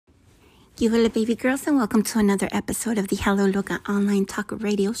You hello, baby girls, and welcome to another episode of the Hello Loca Online Talk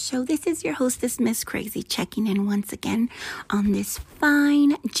Radio Show. This is your hostess, Miss Crazy, checking in once again on this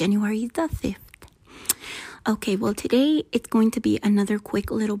fine January the 5th. Okay, well, today it's going to be another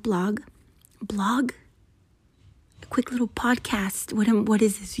quick little quick little podcast. What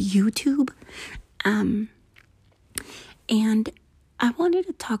is this, YouTube? And I wanted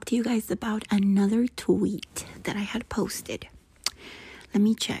to talk to you guys about another tweet that I had posted. Let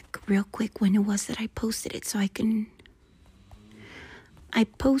me check real quick when it was that I posted it I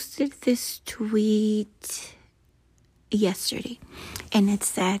posted this tweet yesterday, and it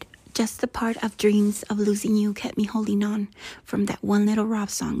said, just the part of dreams of losing you kept me holding on, from that one Little Rob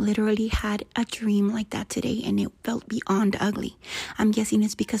song. Literally had a dream like that today, and it felt beyond ugly. I'm guessing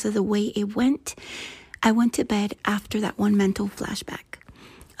it's because of the way it went. I went to bed after that one mental flashback.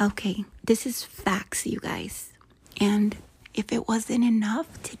 Okay, this is facts, you guys. And if it wasn't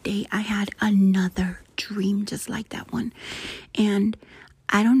enough, today I had another dream just like that one. And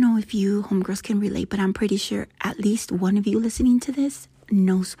I don't know if you homegirls can relate, but I'm pretty sure at least one of you listening to this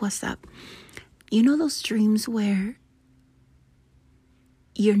knows what's up. You know those dreams where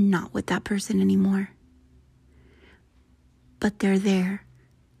you're not with that person anymore, but they're there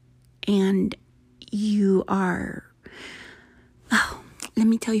and you are... Oh, let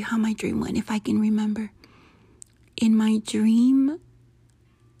me tell you how my dream went, if I can remember. In my dream,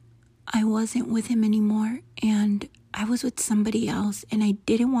 I wasn't with him anymore, and I was with somebody else, and I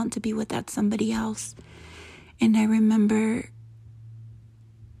didn't want to be with that somebody else. And I remember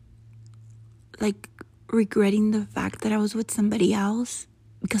regretting the fact that I was with somebody else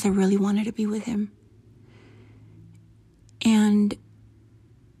because I really wanted to be with him. And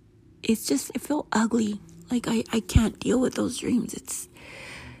it felt ugly. I can't deal with those dreams.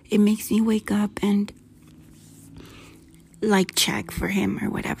 It makes me wake up and check for him or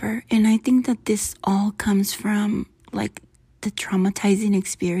whatever. And I think that this all comes from the traumatizing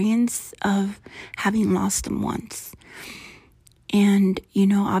experience of having lost him once. And,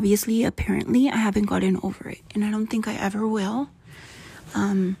 obviously, apparently, I haven't gotten over it. And I don't think I ever will.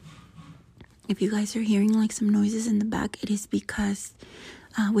 If you guys are hearing some noises in the back, it is because,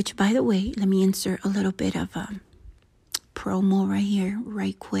 which, by the way, let me insert a little bit of promo right here,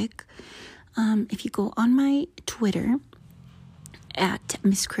 right quick. If you go on my Twitter, at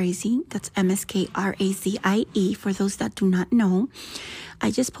Miss Crazy, that's MSKRAZIE, for those that do not know,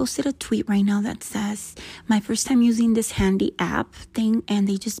 I just posted a tweet right now that says, my first time using this handy app thing, and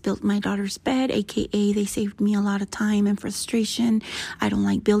they just built my daughter's bed, aka they saved me a lot of time and frustration. I don't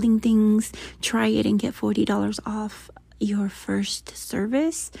like building things. Try it and get $40 off your first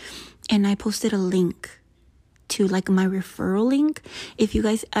service. And I posted a link to my referral link. If you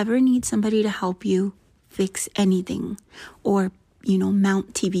guys ever need somebody to help you fix anything, or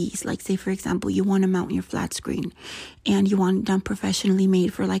mount TVs, say for example, you want to mount your flat screen and you want it done professionally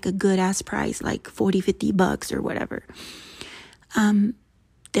made for a good ass price, $40-$50 or whatever.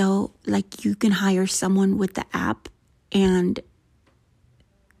 They'll you can hire someone with the app, and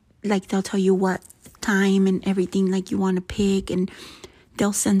they'll tell you what time and everything you want to pick, and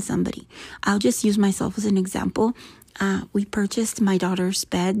they'll send somebody. I'll just use myself as an example. We purchased my daughter's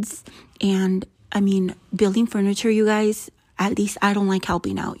beds, and building furniture, you guys, at least I don't like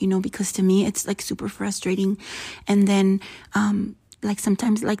helping out, because to me it's super frustrating. And then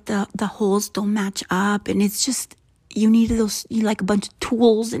sometimes the holes don't match up, and it's just, you need those, a bunch of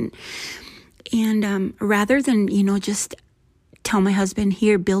tools, and rather than just tell my husband,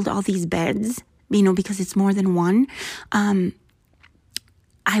 here, build all these beds, because it's more than one,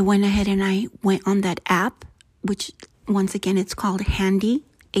 I went ahead and I went on that app, which once again it's called Handy,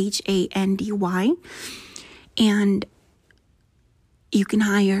 HANDY, and you can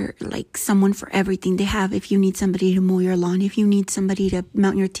hire someone for everything. They have, if you need somebody to mow your lawn, if you need somebody to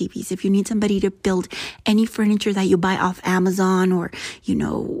mount your TVs, if you need somebody to build any furniture that you buy off Amazon or,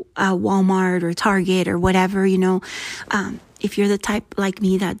 Walmart or Target or whatever, if you're the type like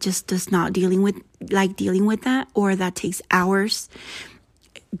me that just does not dealing with that, or that takes hours,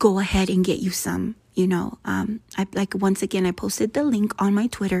 go ahead and get you some, once again, I posted the link on my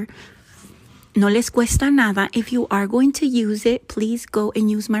Twitter. No les cuesta nada. If you are going to use it, please go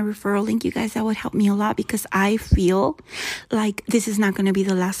and use my referral link. You guys, that would help me a lot, because I feel like this is not going to be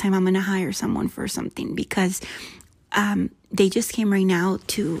the last time I'm going to hire someone for something, because they just came right now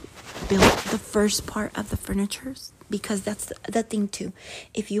to build the first part of the furnitures, because that's the thing too.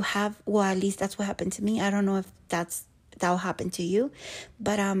 If you have, well, at least that's what happened to me. I don't know if that'll happen to you,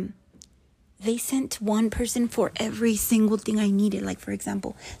 but they sent one person for every single thing I needed. For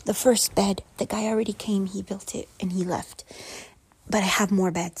example, the first bed, the guy already came, he built it, and he left. But I have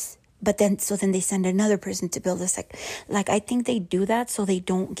more beds. But then they send another person to build this. Like I think they do that so they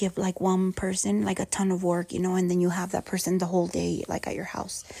don't give like one person like a ton of work, and then you have that person the whole day like at your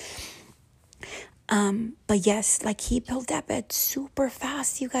house. But yes, like he built that bed super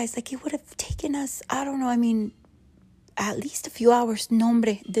fast, you guys. Like it would have taken us, I don't know, I mean, at least a few hours. No,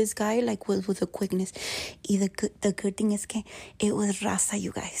 hombre, this guy like was with a quickness. The good thing is que it was Raza,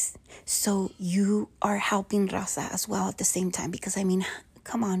 you guys. So you are helping Raza as well at the same time, because I mean,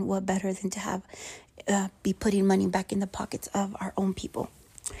 come on, what better than to have be putting money back in the pockets of our own people.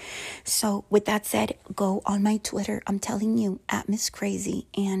 So with that said, go on my Twitter, I'm telling you, at Miss Crazy,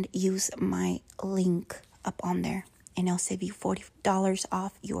 and use my link up on there, and I'll save you $40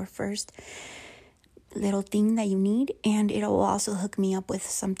 off your first little thing that you need, and it will also hook me up with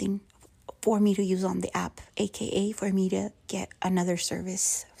something for me to use on the app, aka for me to get another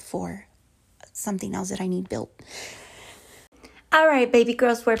service for something else that I need built. All right, baby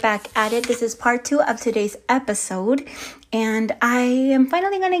girls, we're back at it. This is part 2 of today's episode, and I am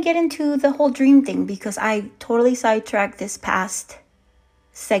finally going to get into the whole dream thing, because I totally sidetracked this past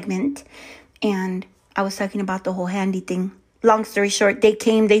segment, and I was talking about the whole handy thing. Long story short, they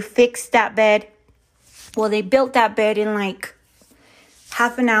came, they fixed that bed. Well, they built that bed in like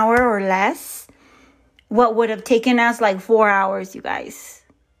half an hour or less. What would have taken us like 4 hours, you guys,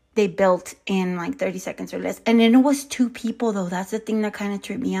 they built in like 30 seconds or less. And then it was 2 people, though. That's the thing that kind of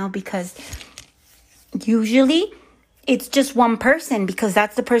tripped me out, because usually it's just one person, because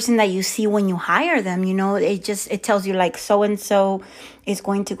that's the person that you see when you hire them. It tells you like so-and-so is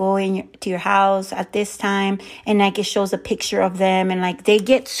going to go to your house at this time, and like it shows a picture of them, and like they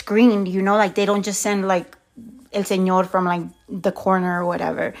get screened, like they don't just send like el señor from like the corner or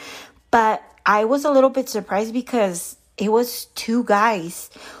whatever. But I was a little bit surprised, because it was 2 guys.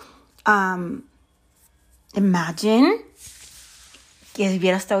 Imagine que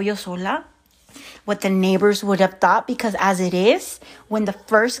hubiera estado yo sola, what the neighbors would have thought, because as it is, when the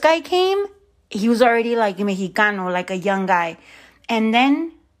first guy came, he was already like Mexicano, like a young guy. And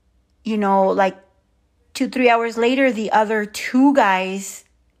then, like 2-3 hours later, the other 2 guys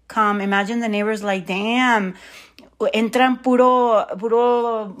come. Imagine the neighbors like, damn, entran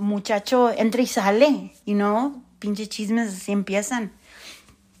puro muchacho, entra y sale, pinche chismes así empiezan.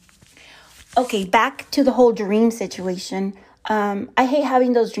 Okay, back to the whole dream situation. I hate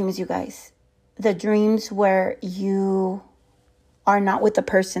having those dreams, you guys. The dreams where you are not with the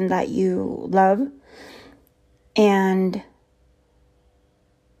person that you love. And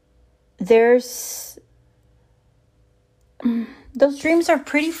those dreams are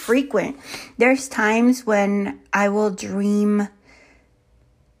pretty frequent. There's times when I will dream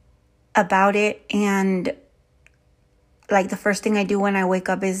about it, and like the first thing I do when I wake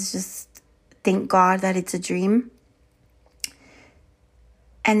up is just thank God that it's a dream.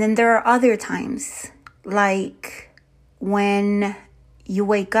 And then there are other times, like when you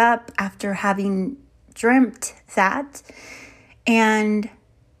wake up after having dreamt that, and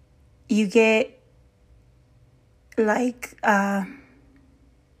you get like a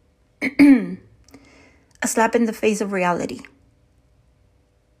slap in the face of reality.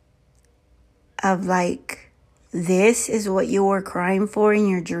 Of like, this is what you were crying for in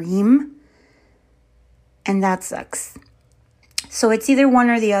your dream. And that sucks. So it's either one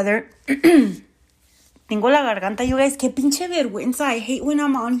or the other. Tengo la garganta, you guys. Qué pinche vergüenza. I hate when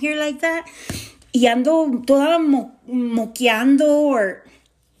I'm on here like that. Y ando toda moqueando or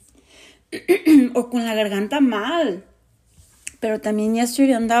con la garganta mal. Pero también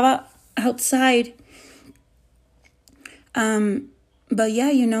yesterday andaba outside. But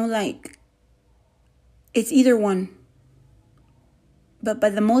yeah, like, it's either one. But by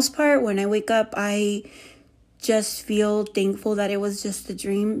the most part, when I wake up, I just feel thankful that it was just a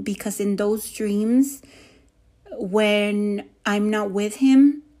dream, because in those dreams, when I'm not with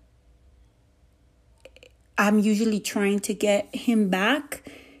him, I'm usually trying to get him back,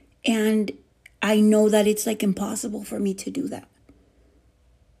 and I know that it's like impossible for me to do that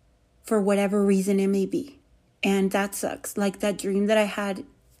for whatever reason it may be. And that sucks. Like that dream that I had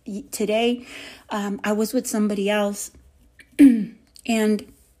today, I was with somebody else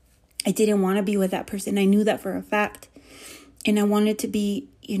and I didn't want to be with that person. I knew that for a fact. And I wanted to be,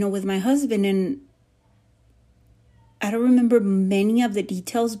 with my husband. And I don't remember many of the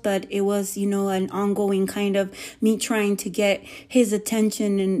details, but it was, an ongoing kind of me trying to get his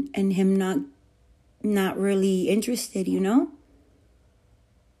attention and him not really interested,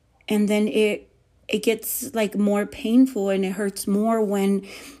 And then it gets like more painful and it hurts more when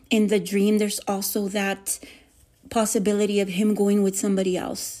in the dream there's also that possibility of him going with somebody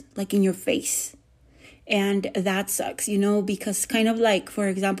else, like in your face. And that sucks, because kind of like, for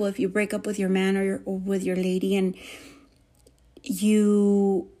example, if you break up with your man or with your lady, and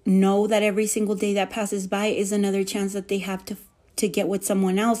you know that every single day that passes by is another chance that they have to get with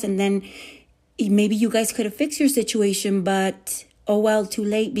someone else. And then maybe you guys could have fixed your situation, but oh well, too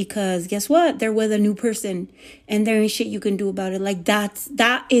late, because guess what? They're with a new person and there ain't shit you can do about it. Like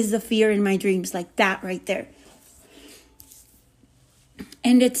that is the fear in my dreams, like that right there.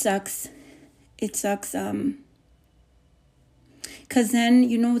 And it sucks. It sucks. Cause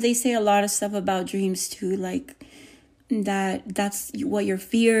then, they say a lot of stuff about dreams too, like that's what your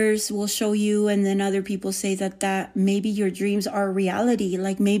fears will show you. And then other people say that maybe your dreams are reality.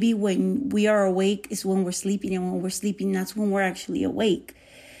 Like maybe when we are awake is when we're sleeping, and when we're sleeping, that's when we're actually awake.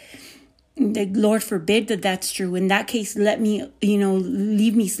 Like, Lord forbid that that's true. In that case, let me,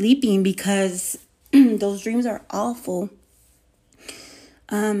 leave me sleeping, because those dreams are awful.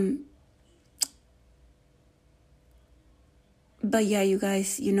 But yeah, you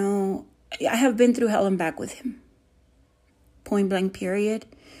guys, I have been through hell and back with him. Point blank period.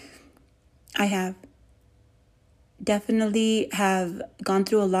 I have definitely have gone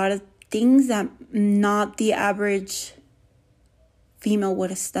through a lot of things that not the average female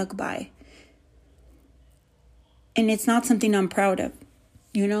would have stuck by. And it's not something I'm proud of,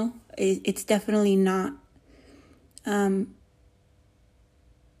 it's definitely not.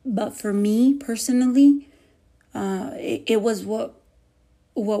 But for me personally, it was what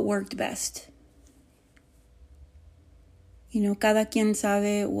worked best. Cada quien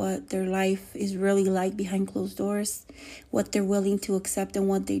sabe what their life is really like behind closed doors, what they're willing to accept and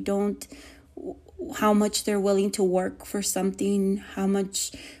what they don't, how much they're willing to work for something, how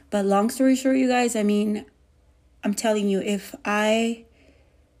much. But long story short, you guys, I'm telling you, if I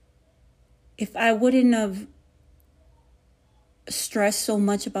wouldn't have stressed so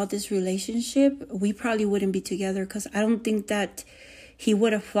much about this relationship, we probably wouldn't be together, because I don't think that he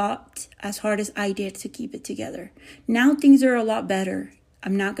would have fought as hard as I did to keep it together. Now things are a lot better.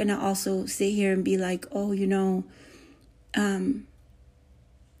 I'm not going to also sit here and be like, oh,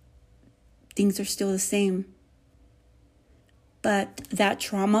 things are still the same. But that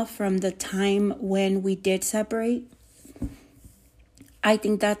trauma from the time when we did separate, I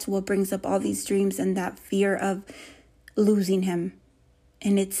think that's what brings up all these dreams and that fear of losing him.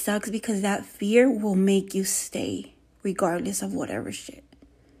 And it sucks, because that fear will make you stay regardless of whatever shit.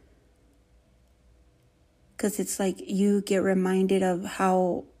 Because it's like you get reminded of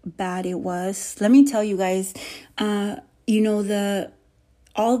how bad it was. Let me tell you guys, all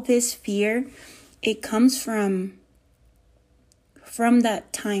this fear, it comes from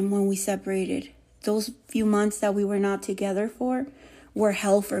that time when we separated. Those few months that we were not together for were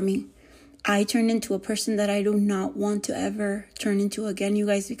hell for me. I turned into a person that I do not want to ever turn into again, you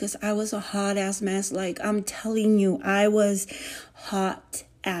guys, because I was a hot ass mess. Like, I'm telling you, I was hot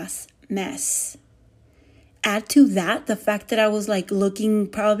ass mess. Add to that the fact that I was like looking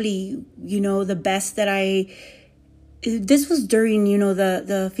probably, the best that this was during,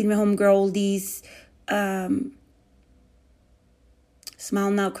 the Female Homegirl oldies,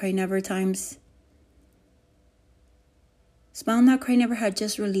 Smile Now, Cry Never times. Smile Now, Cry Never had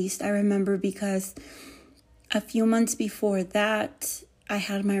just released, I remember, because a few months before that, I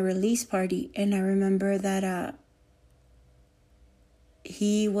had my release party. And I remember that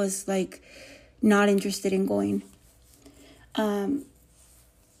he was like not interested in going. But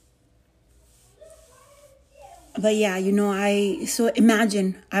yeah, so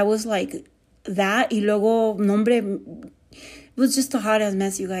imagine, I was like that. Y luego, nombre, it was just a hot ass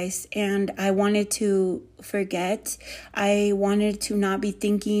mess, you guys. And I wanted to forget. I wanted to not be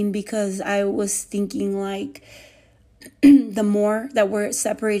thinking, because I was thinking like, the more that we're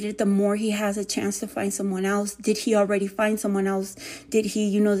separated, the more he has a chance to find someone else. Did he already find someone else? Did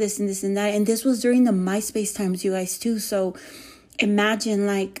he, this and this and that? And this was during the MySpace times, you guys, too. So imagine,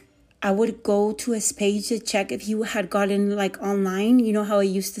 like, I would go to his page to check if he had gotten like online. You know how it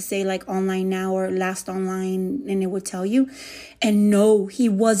used to say like online now or last online, and it would tell you. And no, he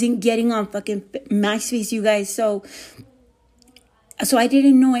wasn't getting on fucking MySpace, you guys. So I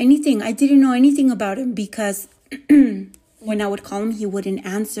didn't know anything. I didn't know anything about him, because when I would call him, he wouldn't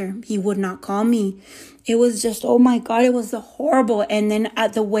answer. He would not call me. It was just, oh my God, it was horrible. And then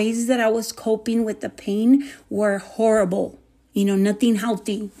the ways that I was coping with the pain were horrible. Nothing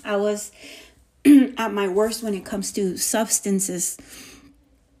healthy. I was at my worst when it comes to substances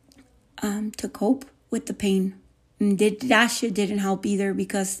to cope with the pain. And that shit didn't help either,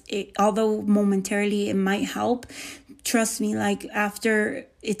 because although momentarily it might help, trust me, like after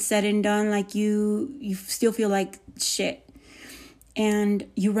it's said and done, like you still feel like shit. And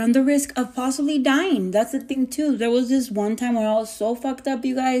you run the risk of possibly dying. That's the thing too. There was this one time where I was so fucked up,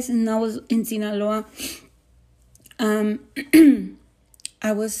 you guys, and I was in Sinaloa.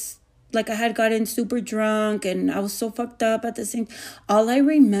 I was like, I had gotten super drunk and I was so fucked up at the same. All I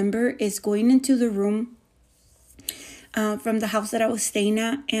remember is going into the room from the house that I was staying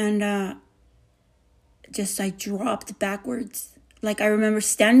at, and just I dropped backwards. Like, I remember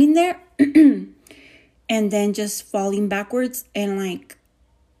standing there and then just falling backwards, and like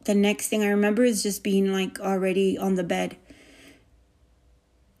the next thing I remember is just being like already on the bed.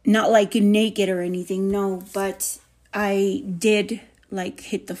 Not like naked or anything, no, but I did like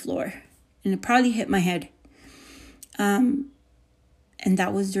hit the floor, and it probably hit my head. And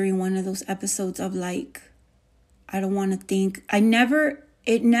that was during one of those episodes of like, I don't want to think. It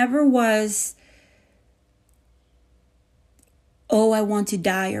never was, oh, I want to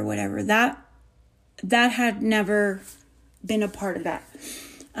die or whatever. That had never been a part of that.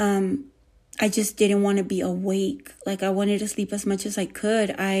 I just didn't want to be awake. Like, I wanted to sleep as much as I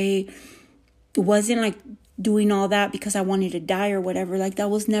could. I wasn't like doing all that because I wanted to die or whatever. Like, that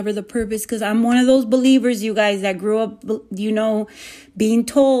was never the purpose, because I'm one of those believers, you guys, that grew up, being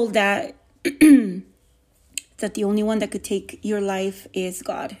told that that the only one that could take your life is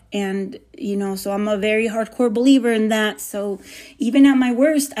God. And, so I'm a very hardcore believer in that. So even at my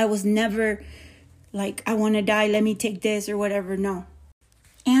worst, I was never like, I want to die, let me take this or whatever. No.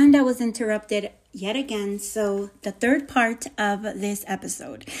 And I was interrupted yet again. So the third part of this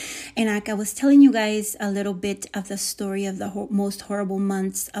episode. And like I was telling you guys a little bit of the story of the most horrible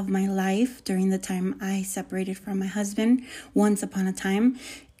months of my life during the time I separated from my husband once upon a time.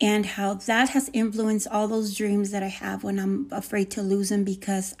 And how that has influenced all those dreams that I have when I'm afraid to lose him,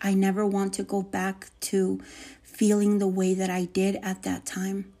 because I never want to go back to feeling the way that I did at that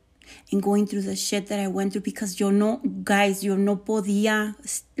time. And going through the shit that I went through, because yo no podía,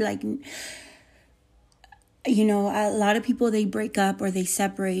 like, a lot of people, they break up or they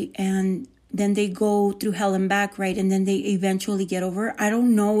separate and then they go through hell and back, right? And then they eventually get over it. I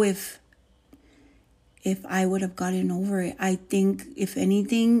don't know if I would have gotten over it. I think, if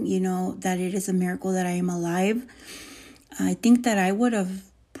anything, that it is a miracle that I am alive. I think that I would have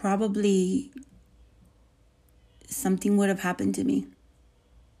probably, something would have happened to me.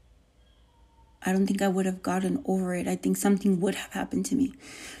 I don't think I would have gotten over it. I think something would have happened to me.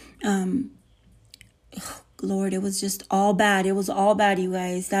 Lord, it was just all bad. It was all bad, you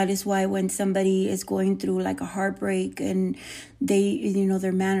guys. That is why when somebody is going through like a heartbreak and they,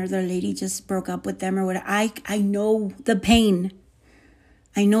 their man or their lady just broke up with them or whatever, I know the pain.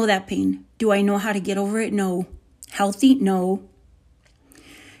 I know that pain. Do I know how to get over it? No. Healthy? No.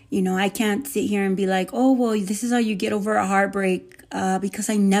 I can't sit here and be like, oh, well, this is how you get over a heartbreak, because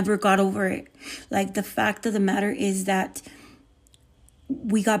I never got over it. Like, the fact of the matter is that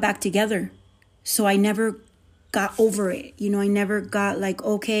we got back together. So I never got over it. I never got like,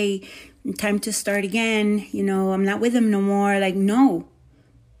 okay, time to start again. I'm not with him no more. Like, no.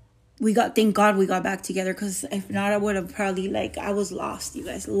 Thank God we got back together, because if not, I would have probably, I was lost, you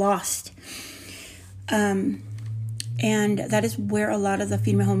guys, lost. And that is where a lot of the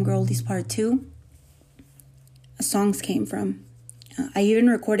Feed My Homegirlies Part 2 songs came from. I even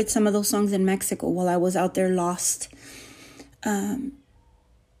recorded some of those songs in Mexico while I was out there lost. And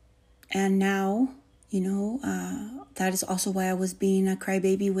now, that is also why I was being a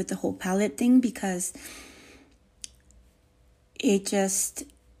crybaby with the whole palette thing, because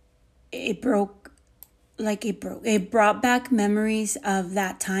it brought back memories of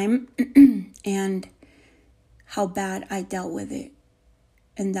that time and how bad I dealt with it.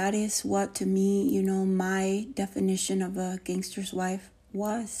 And that is what, to me, my definition of a gangster's wife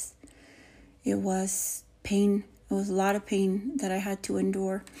was. It was pain. It was a lot of pain that I had to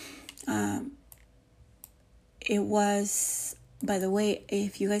endure. It was, by the way,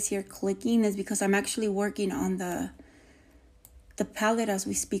 if you guys hear clicking, it's because I'm actually working on the palette as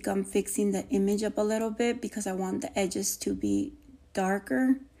we speak. I'm fixing the image up a little bit because I want the edges to be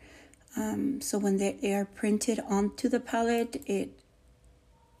darker. So when they are printed onto the palette, it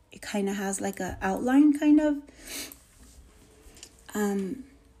kind of has like a outline, kind of.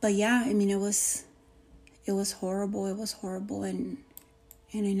 But yeah, I mean, it was horrible. It was horrible, and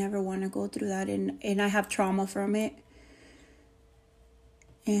I never want to go through that, and I have trauma from it,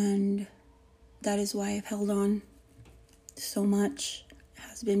 and that is why I've held on so much. It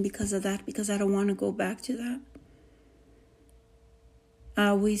has been because of that, because I don't want to go back to that. I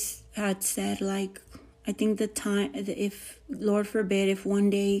always had said, I think if, Lord forbid, if one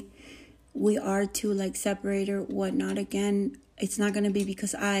day we are to separate or whatnot again, it's not going to be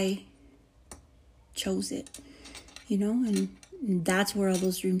because I chose it, and That's where all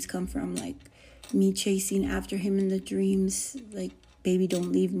those dreams come from. Like me chasing after him in the dreams, like, baby,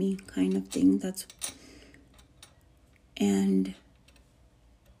 don't leave me kind of thing. And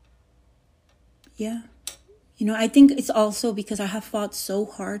yeah. I think it's also because I have fought so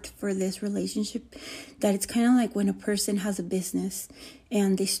hard for this relationship that it's kind of like when a person has a business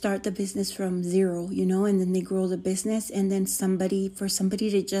and they start the business from zero, and then they grow the business, and then for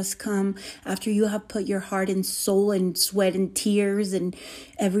somebody to just come after you have put your heart and soul and sweat and tears and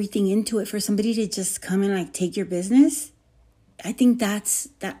everything into it, for somebody to just come and like take your business. I think that's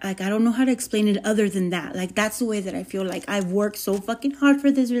that. Like, I don't know how to explain it other than that. Like, that's the way that I feel. Like, I've worked so fucking hard for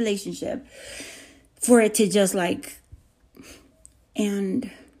this relationship, for it to just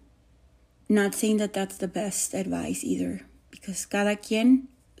and not saying that that's the best advice either, because cada quien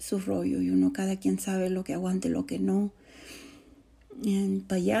su rollo, cada quien sabe lo que aguante, lo que no.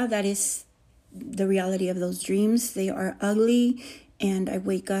 But yeah, that is the reality of those dreams. They are ugly, and I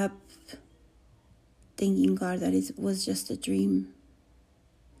wake up thanking God that it was just a dream,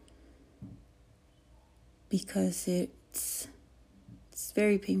 because it's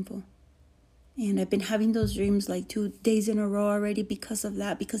very painful. And I've been having those dreams like 2 days in a row already because of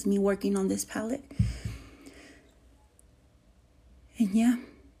that, because me working on this palette. And yeah,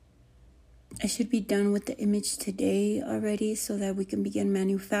 I should be done with the image today already so that we can begin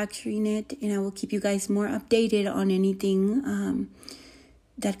manufacturing it. And I will keep you guys more updated on anything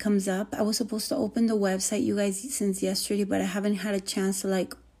that comes up. I was supposed to open the website, you guys, since yesterday, but I haven't had a chance to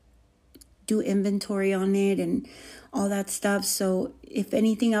do inventory on it and all that stuff. So if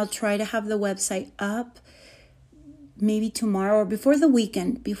anything, I'll try to have the website up maybe tomorrow or before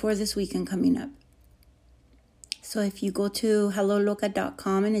this weekend coming up. So if you go to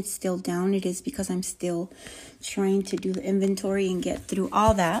helloloca.com and it's still down, it is because I'm still trying to do the inventory and get through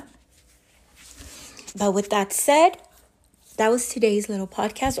all that. But with that said, that was today's little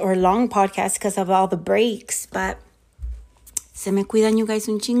podcast, or long podcast because of all the breaks. But se me cuidan, you guys,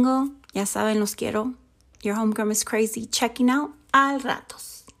 un chingo. Ya saben, los quiero. Your homegirl is crazy. Checking out. Al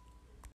ratos.